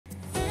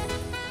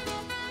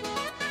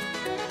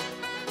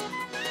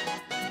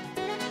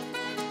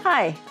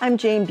Hi, I'm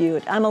Jane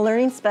Butte. I'm a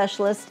learning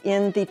specialist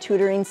in the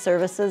tutoring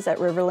services at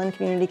Riverland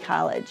Community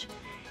College.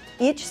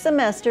 Each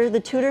semester,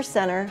 the Tutor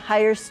Center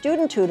hires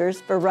student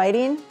tutors for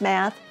writing,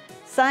 math,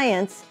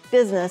 science,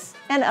 business,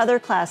 and other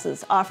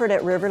classes offered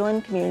at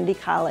Riverland Community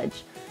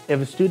College.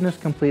 If a student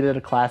has completed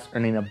a class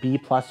earning a B+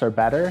 or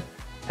better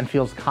and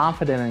feels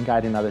confident in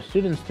guiding other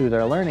students through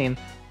their learning,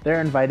 they're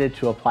invited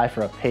to apply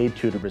for a paid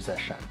tutor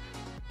position.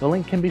 The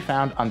link can be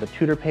found on the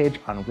tutor page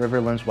on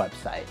Riverland's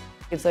website.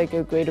 It's like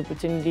a great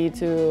opportunity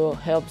to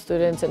help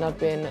students, and I've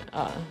been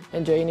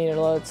enjoying it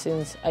a lot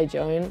since I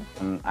joined.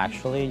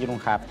 Actually, you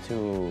don't have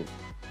to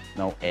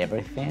know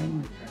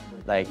everything.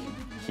 Like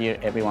here,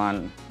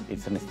 everyone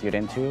is a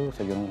student too,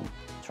 so you don't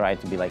try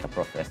to be like a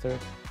professor.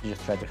 You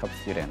just try to help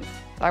students.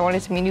 I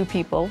wanted to meet new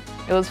people.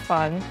 It was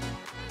fun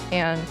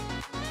and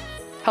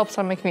helps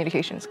on my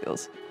communication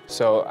skills.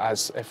 So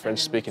as a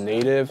French-speaking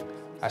native,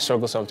 I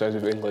struggle sometimes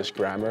with English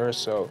grammar,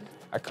 so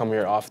I come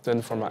here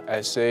often for my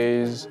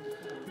essays,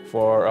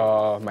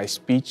 for my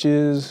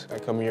speeches. I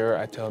come here,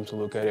 I tell them to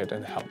look at it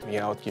and help me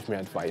out, give me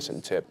advice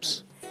and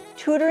tips.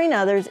 Tutoring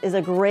others is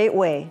a great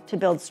way to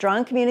build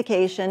strong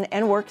communication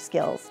and work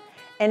skills,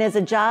 and is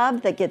a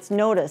job that gets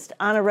noticed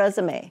on a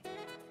resume.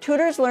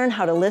 Tutors learn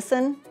how to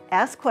listen,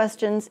 ask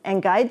questions,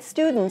 and guide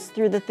students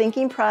through the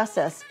thinking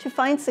process to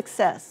find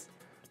success.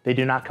 They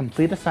do not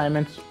complete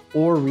assignments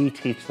or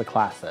reteach the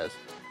classes.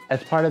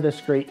 As part of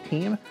this great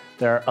team,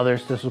 there are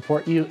others to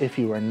support you if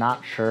you are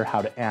not sure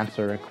how to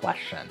answer a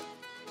question.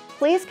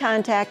 Please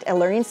contact a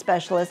learning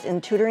specialist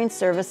in tutoring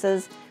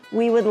services.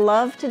 We would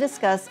love to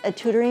discuss a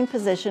tutoring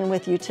position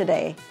with you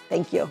today.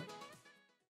 Thank you.